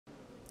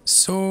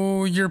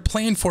So you're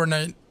playing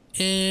Fortnite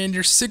and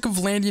you're sick of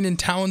landing in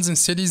towns and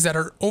cities that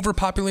are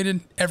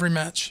overpopulated every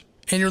match.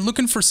 And you're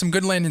looking for some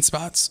good landing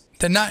spots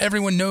that not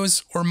everyone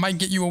knows or might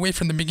get you away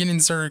from the beginning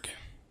Zerg.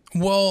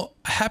 Well,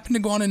 I happened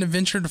to go on an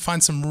adventure to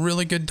find some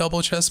really good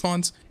double chest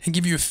spawns and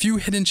give you a few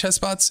hidden chest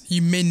spots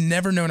you may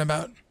never known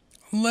about.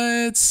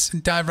 Let's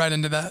dive right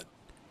into that.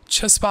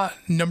 Chest spot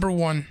number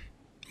 1,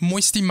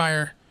 Moisty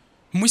Mire.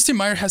 Moisty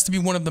Mire has to be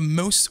one of the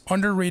most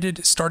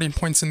underrated starting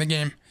points in the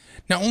game.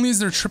 Not only is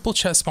there triple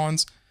chest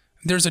spawns,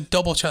 there's a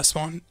double chest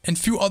spawn and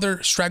few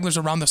other stragglers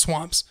around the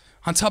swamps.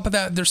 On top of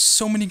that, there's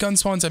so many gun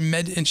spawns and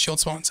med and shield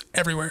spawns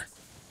everywhere.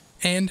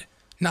 And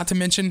not to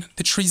mention,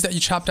 the trees that you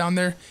chop down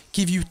there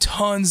give you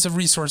tons of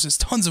resources,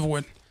 tons of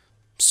wood.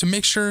 So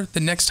make sure the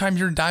next time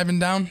you're diving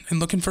down and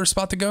looking for a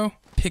spot to go,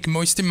 pick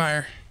Moisty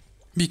Mire.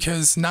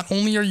 Because not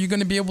only are you going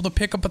to be able to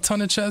pick up a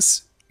ton of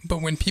chests,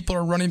 but when people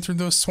are running through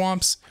those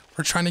swamps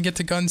or trying to get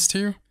to guns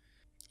too,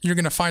 you're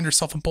going to find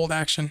yourself a bold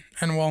action.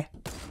 And well,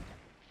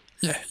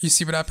 yeah, you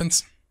see what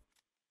happens.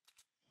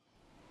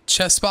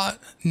 Chest spot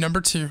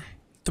number 2,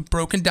 the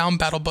broken down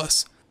battle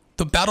bus.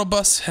 The battle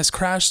bus has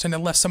crashed and it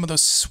left some of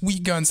those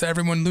sweet guns that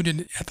everyone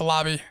looted at the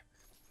lobby.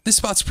 This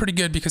spot's pretty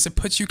good because it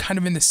puts you kind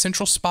of in the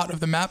central spot of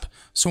the map,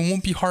 so it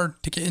won't be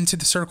hard to get into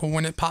the circle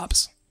when it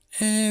pops.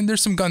 And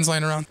there's some guns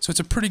laying around, so it's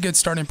a pretty good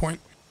starting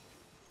point.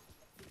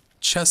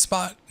 Chest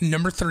spot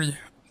number 3,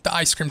 the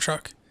ice cream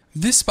truck.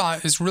 This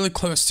spot is really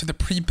close to the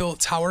pre-built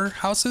tower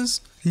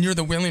houses near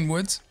the Wailing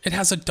Woods. It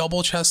has a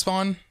double chest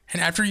spawn,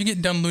 and after you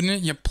get done looting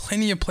it, you have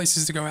plenty of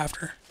places to go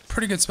after.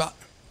 Pretty good spot.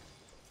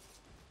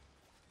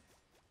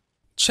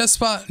 Chest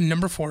spot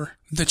number 4,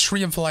 the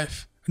Tree of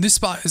Life. This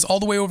spot is all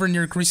the way over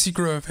near Greasy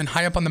Grove and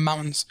high up on the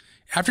mountains.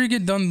 After you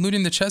get done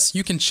looting the chests,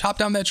 you can chop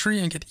down that tree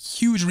and get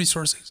huge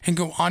resources and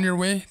go on your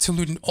way to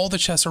looting all the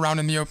chests around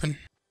in the open.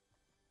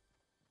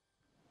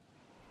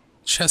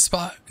 Chest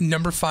spot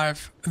number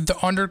 5,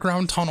 the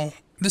underground tunnel.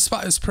 This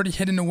spot is pretty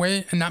hidden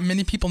away and not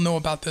many people know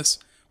about this.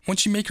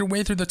 Once you make your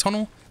way through the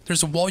tunnel,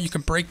 there's a wall you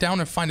can break down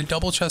and find a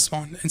double chest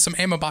spawn and some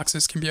ammo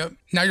boxes can be up.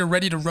 Now you're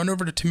ready to run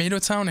over to Tomato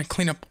Town and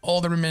clean up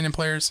all the remaining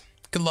players.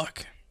 Good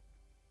luck.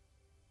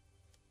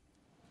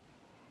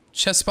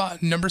 Chest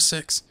spot number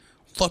 6,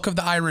 Luck of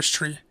the Irish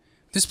Tree.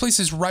 This place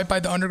is right by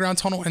the underground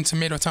tunnel in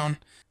Tomato Town.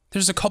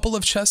 There's a couple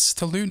of chests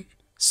to loot,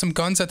 some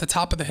guns at the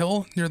top of the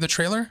hill near the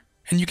trailer,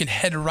 and you can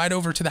head right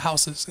over to the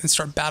houses and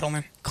start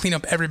battling, clean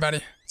up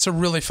everybody. It's a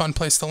really fun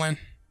place to land.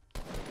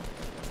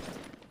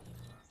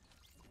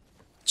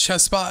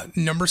 Chest spot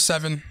number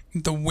 7,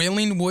 the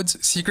Wailing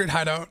Woods Secret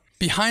Hideout.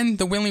 Behind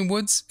the Wailing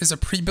Woods is a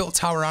pre-built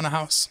tower on a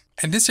house,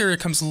 and this area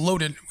comes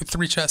loaded with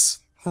 3 chests,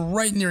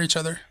 right near each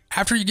other.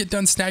 After you get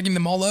done snagging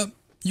them all up,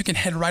 you can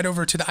head right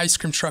over to the ice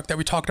cream truck that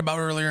we talked about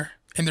earlier,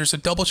 and there's a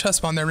double chest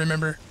spawn there,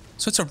 remember,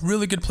 so it's a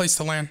really good place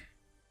to land.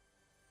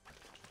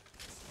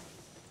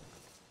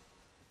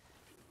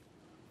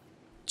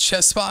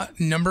 Chest spot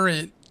number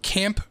 8,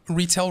 Camp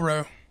Retail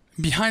Row.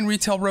 Behind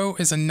Retail Row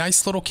is a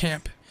nice little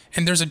camp,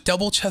 and there's a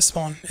double chest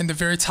spawn in the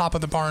very top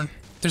of the barn.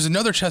 There's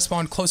another chest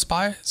spawn close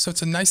by, so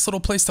it's a nice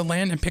little place to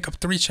land and pick up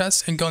 3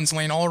 chests and guns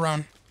laying all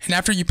around. And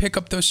after you pick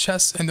up those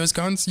chests and those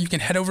guns, you can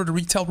head over to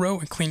Retail Row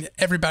and clean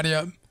everybody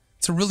up.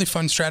 It's a really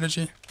fun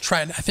strategy.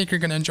 Try it, I think you're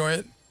going to enjoy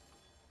it.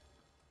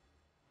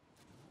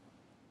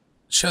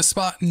 Chest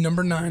spot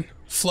number 9,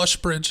 Flush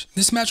Bridge.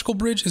 This magical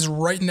bridge is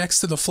right next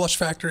to the Flush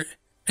Factory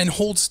and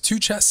holds 2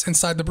 chests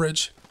inside the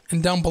bridge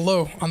and down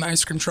below on the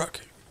ice cream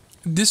truck.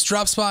 This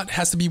drop spot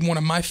has to be one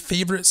of my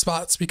favorite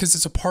spots because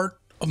it's a part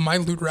of my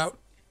loot route.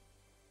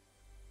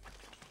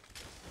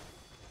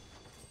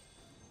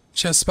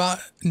 Chest spot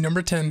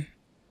number 10,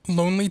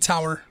 Lonely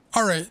Tower.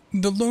 Alright,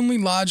 the Lonely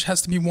Lodge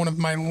has to be one of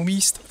my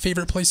least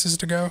favorite places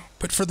to go,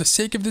 but for the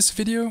sake of this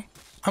video,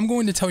 I'm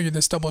going to tell you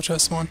this double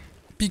chest spawn.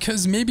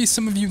 Because maybe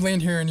some of you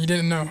land here and you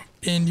didn't know,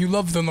 and you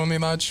love the Lonely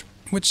Lodge,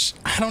 which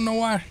I don't know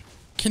why.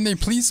 Can they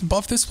please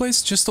buff this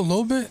place just a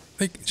little bit?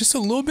 Like, just a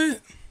little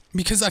bit?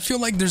 Because I feel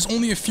like there's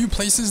only a few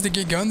places to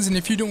get guns, and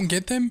if you don't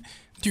get them,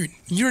 dude,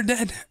 you're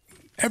dead.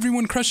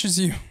 Everyone crushes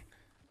you.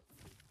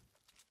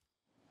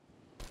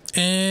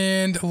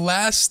 And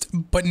last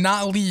but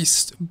not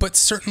least, but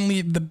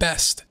certainly the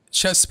best,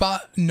 chest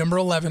spot number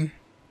 11,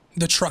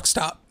 the truck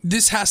stop.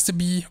 This has to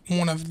be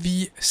one of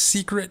the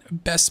secret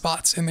best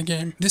spots in the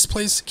game. This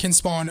place can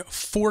spawn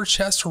 4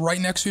 chests right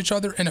next to each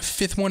other and a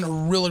 5th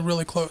one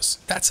really close.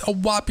 That's a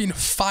whopping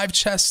 5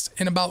 chests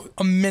in about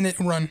a minute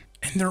run,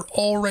 and they're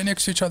all right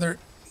next to each other.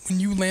 When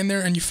you land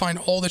there and you find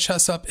all the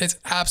chests up, it's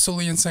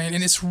absolutely insane,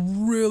 and it's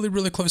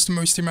really close to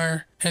Moisty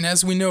Mire. And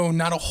as we know,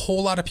 not a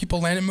whole lot of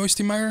people land at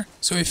Moisty Mire,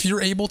 so if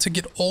you're able to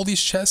get all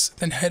these chests,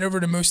 then head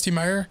over to Moisty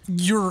Mire,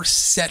 you're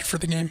set for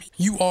the game.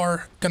 You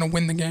are gonna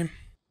win the game.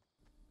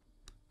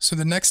 So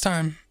the next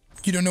time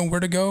you don't know where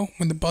to go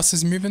when the bus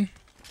is moving,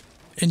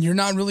 and you're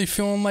not really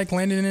feeling like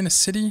landing in a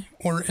city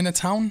or in a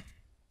town,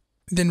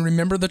 then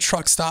remember the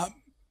truck stop.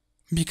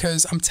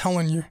 Because I'm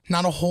telling you,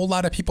 not a whole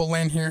lot of people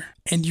land here,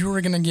 and you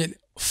are gonna get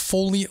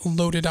fully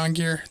loaded on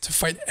gear to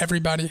fight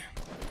everybody.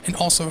 And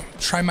also,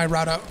 try my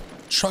route out.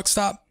 Truck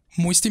stop,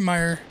 Moisty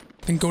Mire,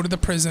 then go to the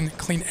prison,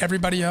 clean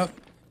everybody up,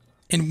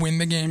 and win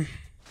the game.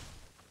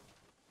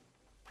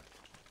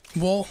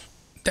 Well,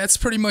 that's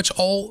pretty much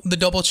all the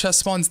double chest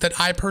spawns that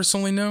I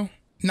personally know.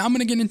 Now I'm going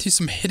to get into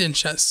some hidden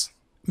chests.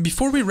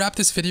 Before we wrap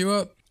this video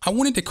up, I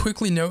wanted to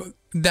quickly note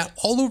that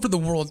all over the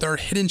world there are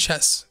hidden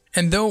chests.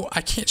 And though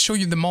I can't show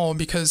you them all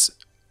because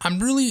I'm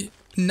really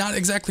not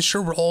exactly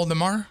sure where all of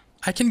them are,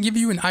 I can give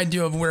you an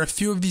idea of where a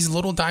few of these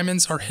little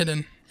diamonds are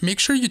hidden. Make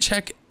sure you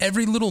check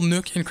every little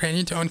nook and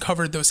cranny to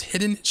uncover those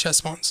hidden chest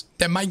spawns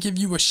that might give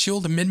you a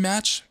shield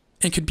mid-match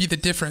and could be the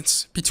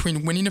difference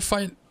between winning a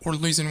fight or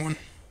losing one.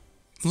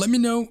 Let me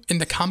know in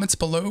the comments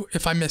below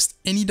if I missed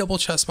any double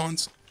chest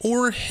spawns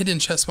or hidden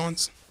chest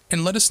spawns,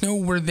 and let us know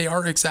where they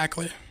are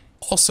exactly.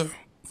 Also,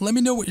 let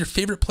me know what your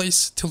favorite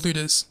place to loot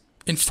is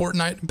in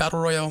Fortnite Battle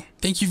Royale.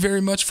 Thank you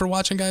very much for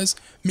watching, guys.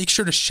 Make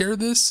sure to share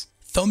this,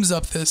 thumbs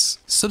up this,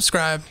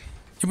 subscribe.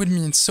 It would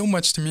mean so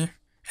much to me.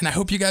 And I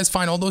hope you guys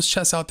find all those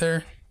chests out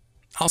there.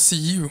 I'll see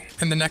you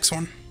in the next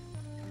one.